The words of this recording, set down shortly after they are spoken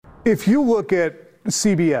If you look at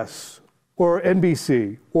CBS or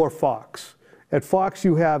NBC or Fox, at Fox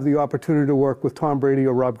you have the opportunity to work with Tom Brady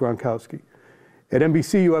or Rob Gronkowski. At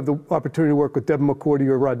NBC you have the opportunity to work with Devin McCourty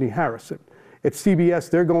or Rodney Harrison. At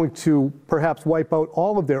CBS they're going to perhaps wipe out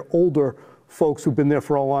all of their older folks who've been there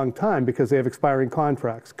for a long time because they have expiring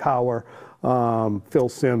contracts. Cowher, Phil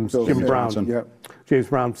Simms, Jim Brown, James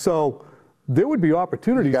Brown. So there would be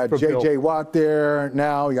opportunities for Bill. You got J.J. Watt there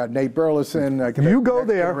now. You got Nate Burleson. You go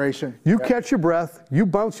there, you catch your breath, you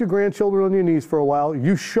bounce your grandchildren on your knees for a while,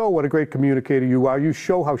 you show what a great communicator you are, you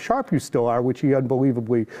show how sharp you still are, which he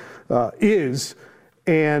unbelievably is,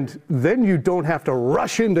 and then you don't have to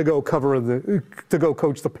rush in to go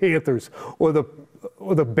coach the Panthers or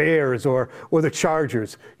the Bears or the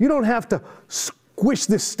Chargers. You don't have to squish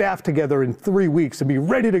this staff together in 3 weeks and be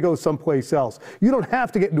ready to go someplace else. You don't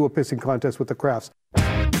have to get into a pissing contest with the Crafts. So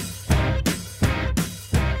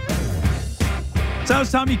that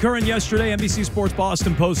was Tommy Curran yesterday, NBC Sports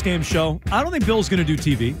Boston postgame show. I don't think Bill's going to do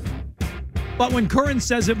TV. But when Curran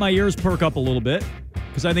says it, my ears perk up a little bit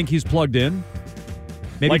because I think he's plugged in.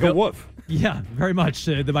 Maybe like a wolf. Yeah, very much.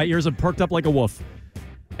 My ears have perked up like a wolf.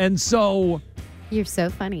 And so... You're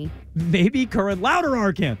so funny. Maybe Curran... Louder,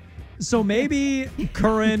 Arcand! So maybe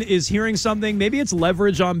Curran is hearing something. Maybe it's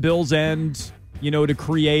leverage on Bill's end, to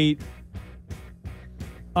create,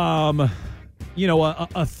 a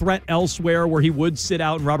threat elsewhere where he would sit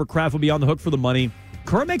out and Robert Kraft would be on the hook for the money.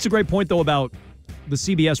 Curran makes a great point, though, about the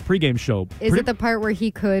CBS pregame show. Is it the part where he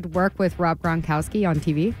could work with Rob Gronkowski on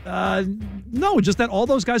TV? No, just that all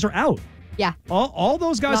those guys are out. Yeah. All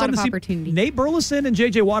those guys on the opportunity. Nate Burleson and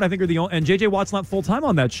J.J. Watt, I think, are the only, and J.J. Watt's not full-time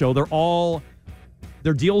on that show.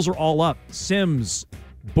 Their deals are all up. Sims,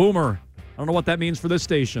 Boomer, I don't know what that means for this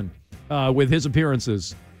station with his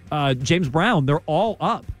appearances. James Brown, they're all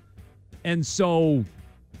up. And so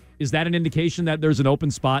is that an indication that there's an open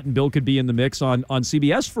spot and Bill could be in the mix on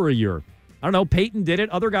CBS for a year? I don't know. Peyton did it.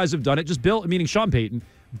 Other guys have done it. Just Bill, meaning Sean Payton.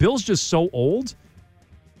 Bill's just so old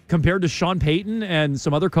compared to Sean Payton and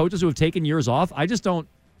some other coaches who have taken years off.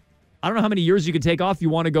 I don't know how many years you could take off if you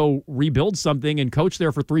want to go rebuild something and coach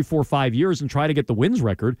there for 3, 4, 5 years and try to get the wins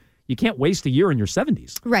record. You can't waste a year in your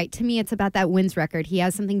 70s. Right. To me, it's about that wins record. He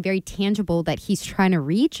has something very tangible that he's trying to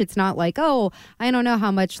reach. It's not like, I don't know how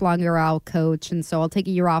much longer I'll coach, and so I'll take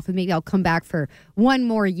a year off and maybe I'll come back for one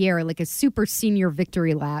more year, like a super senior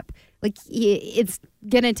victory lap. Like, it's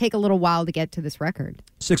going to take a little while to get to this record.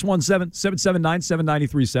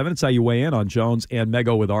 617-779-7937. It's how you weigh in on Jones and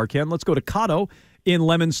Mego with Arcand. Let's go to Cotto in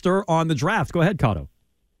Leominster on the draft. Go ahead, Cotto.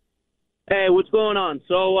 Hey, what's going on?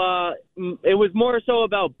 So it was more so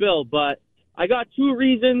about Bill, but I got 2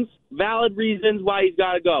 valid reasons why he's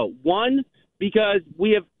got to go. One, because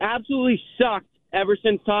we have absolutely sucked ever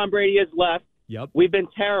since Tom Brady has left. Yep. We've been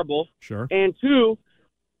terrible. Sure. And 2,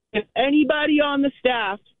 if anybody on the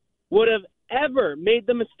staff would have ever made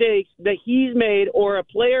the mistakes that he's made, or a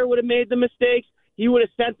player would have made the mistakes, he would have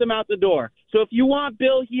sent them out the door. So if you want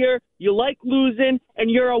Bill here, you like losing, and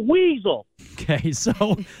you're a weasel. Okay,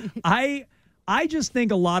 so I just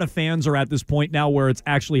think a lot of fans are at this point now where it's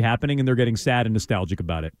actually happening and they're getting sad and nostalgic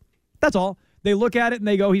about it. That's all. They look at it and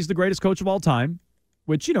they go, he's the greatest coach of all time,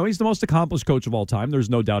 which, he's the most accomplished coach of all time. There's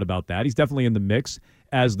no doubt about that. He's definitely in the mix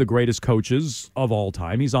as the greatest coaches of all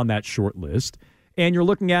time. He's on that short list. And you're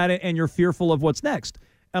looking at it and you're fearful of what's next.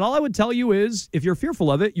 And all I would tell you is, if you're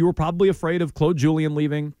fearful of it, you were probably afraid of Claude Julien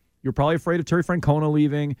leaving. You're probably afraid of Terry Francona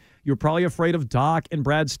leaving. You're probably afraid of Doc and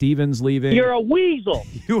Brad Stevens leaving. You're a weasel.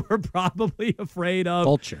 You were probably afraid of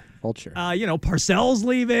Vulture. Parcells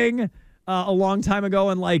leaving a long time ago.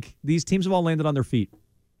 And these teams have all landed on their feet.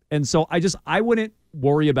 And so I wouldn't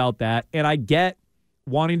worry about that. And I get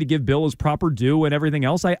wanting to give Bill his proper due and everything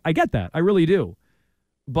else. I get that. I really do.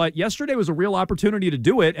 But yesterday was a real opportunity to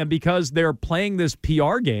do it, and because they're playing this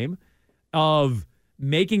PR game of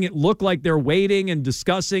making it look like they're waiting and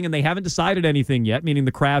discussing and they haven't decided anything yet, meaning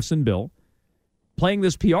the Crafts and Bill, playing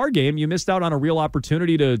this PR game, you missed out on a real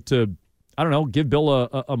opportunity to I don't know, give Bill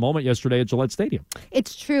a moment yesterday at Gillette Stadium.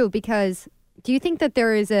 It's true, because do you think that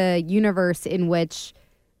there is a universe in which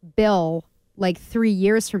Bill, 3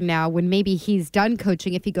 years from now, when maybe he's done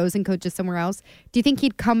coaching, if he goes and coaches somewhere else, do you think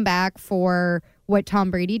he'd come back for what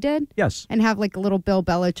Tom Brady did? Yes. And have a little Bill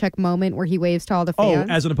Belichick moment where he waves to all the fans?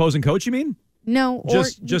 Oh, as an opposing coach, you mean? No.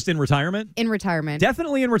 Just in retirement? In retirement.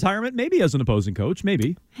 Definitely in retirement. Maybe as an opposing coach.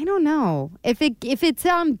 Maybe. I don't know. If it's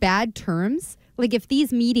on bad terms, if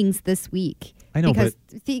these meetings this week. I know, because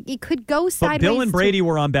it could go sideways. But Bill and Brady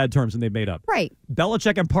were on bad terms and they made up. Right.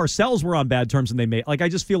 Belichick and Parcells were on bad terms and they made. I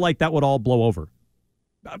just feel like that would all blow over.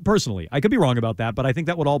 Personally, I could be wrong about that, but I think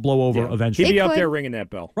that would all blow over eventually. He'd be out there ringing that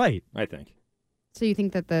bell. Right. I think. So you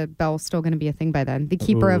think that the bell's still going to be a thing by then? The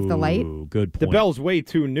keeper of the light? Good point. The bell's way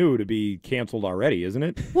too new to be canceled already, isn't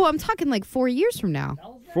it? Well, I'm talking like 4 years from now.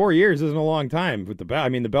 4 years isn't a long time with the bell. I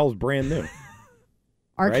mean, the bell's brand new.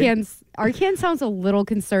 Arcand sounds a little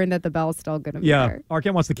concerned that the bell's still going to be there.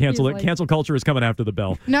 Arcand wants to cancel it. Cancel culture is coming after the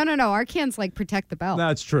bell. No. Arcand's like, protect the bell.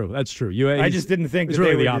 That's true. I just didn't think that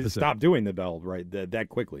really they would the opposite. stop doing the bell that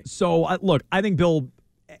quickly. So, look, I think Bill,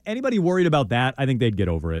 anybody worried about that, I think they'd get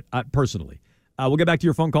over it, personally. We'll get back to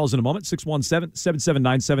your phone calls in a moment,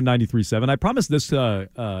 617-779-7937. I promised this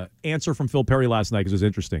answer from Phil Perry last night because it was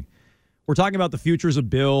interesting. We're talking about the futures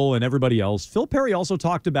of Bill and everybody else. Phil Perry also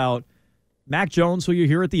talked about Mac Jones, who you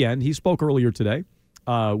hear at the end. He spoke earlier today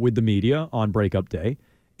with the media on breakup day.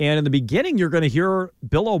 And in the beginning, you're going to hear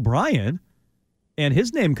Bill O'Brien and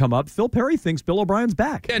his name come up. Phil Perry thinks Bill O'Brien's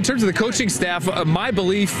back. In terms of the coaching staff, my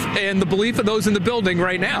belief and the belief of those in the building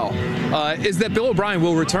right now is that Bill O'Brien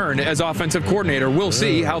will return as offensive coordinator. We'll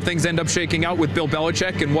see how things end up shaking out with Bill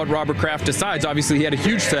Belichick and what Robert Kraft decides. Obviously, he had a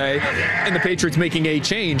huge say in the Patriots making a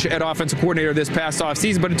change at offensive coordinator this past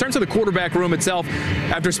offseason. But in terms of the quarterback room itself,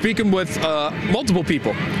 after speaking with multiple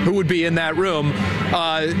people who would be in that room,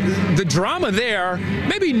 the drama there,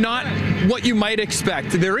 maybe not what you might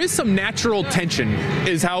expect. There is some natural tension,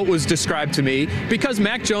 is how it was described to me, because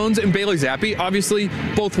Mac Jones and Bailey Zappi obviously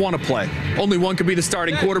both want to play. Only one could be the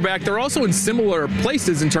starting quarterback. They're also in similar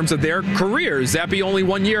places in terms of their careers. Zappi only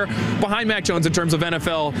 1 year behind Mac Jones in terms of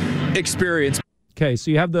NFL experience. Okay,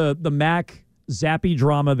 so you have the Mac Zappi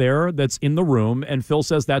drama there that's in the room, and Phil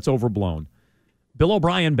says that's overblown. Bill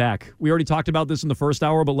O'Brien back. We already talked about this in the first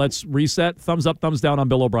hour, but let's reset. Thumbs up, thumbs down on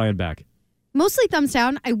Bill O'Brien back. Mostly thumbs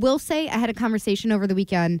down. I will say I had a conversation over the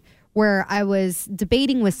weekend where I was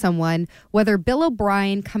debating with someone whether Bill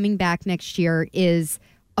O'Brien coming back next year is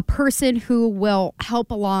a person who will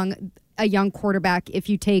help along a young quarterback if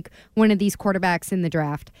you take one of these quarterbacks in the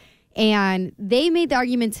draft. And they made the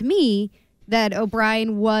argument to me that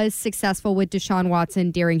O'Brien was successful with Deshaun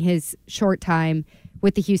Watson during his short time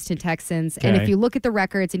with the Houston Texans. Okay. And if you look at the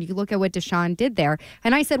records and you look at what Deshaun did there,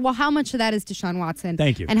 and I said, well, how much of that is Deshaun Watson?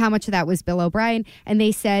 Thank you. And how much of that was Bill O'Brien? And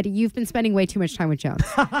they said, you've been spending way too much time with Jones.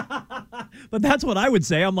 But that's what I would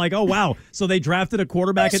say. I'm like, oh, wow. So they drafted a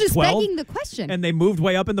quarterback at 12. It's just begging the question. And they moved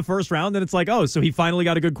way up in the first round. And it's like, oh, so he finally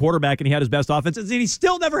got a good quarterback and he had his best offense. And he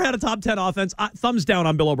still never had a top 10 offense. Thumbs down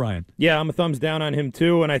on Bill O'Brien. Yeah, I'm a thumbs down on him,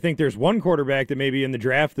 too. And I think there's one quarterback that may be in the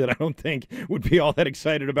draft that I don't think would be all that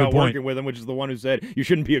excited about working with him, which is the one who said you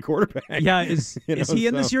shouldn't be a quarterback. Yeah, is he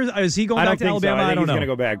in this year? Is he going back to Alabama? I don't know. He's going to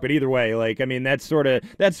go back, but either way, that's sort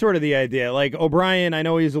of the idea. Like O'Brien, I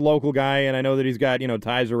know he's a local guy, and I know that he's got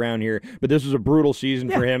ties around here, but this was a brutal season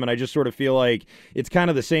for him, and I just sort of feel like it's kind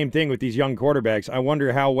of the same thing with these young quarterbacks. I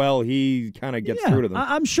wonder how well he kind of gets through to them.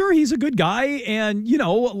 I'm sure he's a good guy, and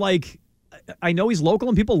I know he's local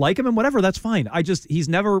and people like him and whatever. That's fine. He's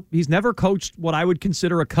never coached what I would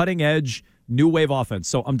consider a cutting edge new wave offense.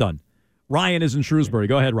 So I'm done. Ryan is in Shrewsbury.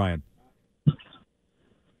 Go ahead, Ryan.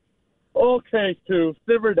 Okay, Stu,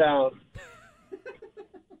 simmer down.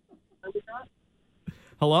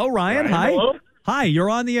 Hello, Ryan. Hi. Hello? Hi, you're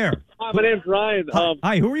on the air. Hi, my name's Ryan.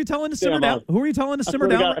 Hi, who are you telling to simmer down? Who are you telling to simmer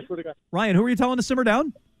down? I swear to God. Ryan, who are you telling to simmer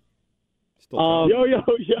down?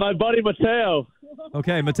 My buddy Mateo.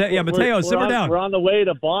 Okay, Mateo, simmer down. We're on the way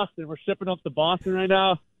to Boston. We're shipping up to Boston right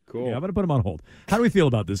now. Cool. Yeah, I'm going to put him on hold. How do we feel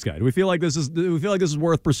about this guy? Do we feel like this is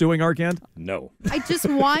worth pursuing, Arcand? No. I just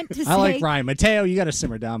want to say, I like Ryan. Mateo, you got to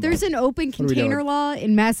simmer down. There's an open container law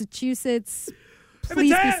in Massachusetts.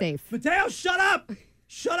 Please be safe. Mateo, shut up.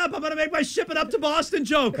 Shut up. I'm going to make my ship it up to Boston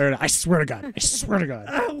joke. I swear to God.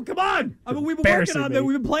 Oh, come on. We've been working on it.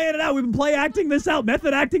 We've been playing it out. We've been acting this out,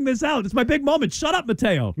 method acting this out. It's my big moment. Shut up,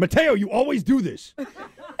 Mateo. Mateo, you always do this.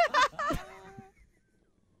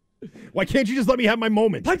 Why can't you just let me have my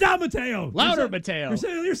moment? Pipe down, Mateo. Louder, Mateo.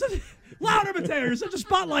 You're such louder, Mateo. You're such a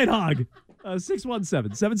spotlight hog.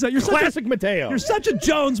 617-77. You're Classic Mateo. You're such a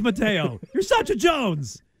Jones, Mateo. You're such a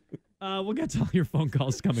Jones. We'll get to all your phone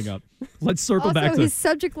calls coming up. Let's circle back to his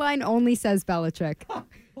subject line only says Belichick.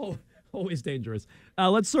 Always dangerous.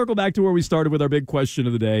 Let's circle back to where we started with our big question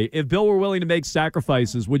of the day. If Bill were willing to make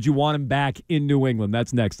sacrifices, would you want him back in New England?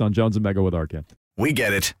 That's next on Jones and Mego with Arcand. We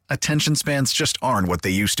get it. Attention spans just aren't what they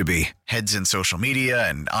used to be. Heads in social media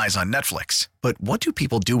and eyes on Netflix. But what do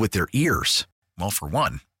people do with their ears? Well, for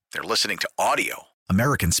one, they're listening to audio.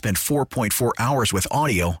 Americans spend 4.4 hours with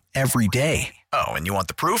audio every day. Oh, and you want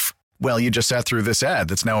the proof? Well, you just sat through this ad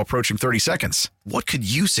that's now approaching 30 seconds. What could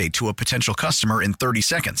you say to a potential customer in 30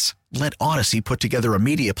 seconds? Let Odyssey put together a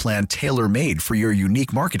media plan tailor-made for your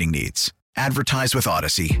unique marketing needs. Advertise with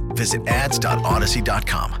Odyssey. Visit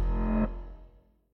ads.odyssey.com.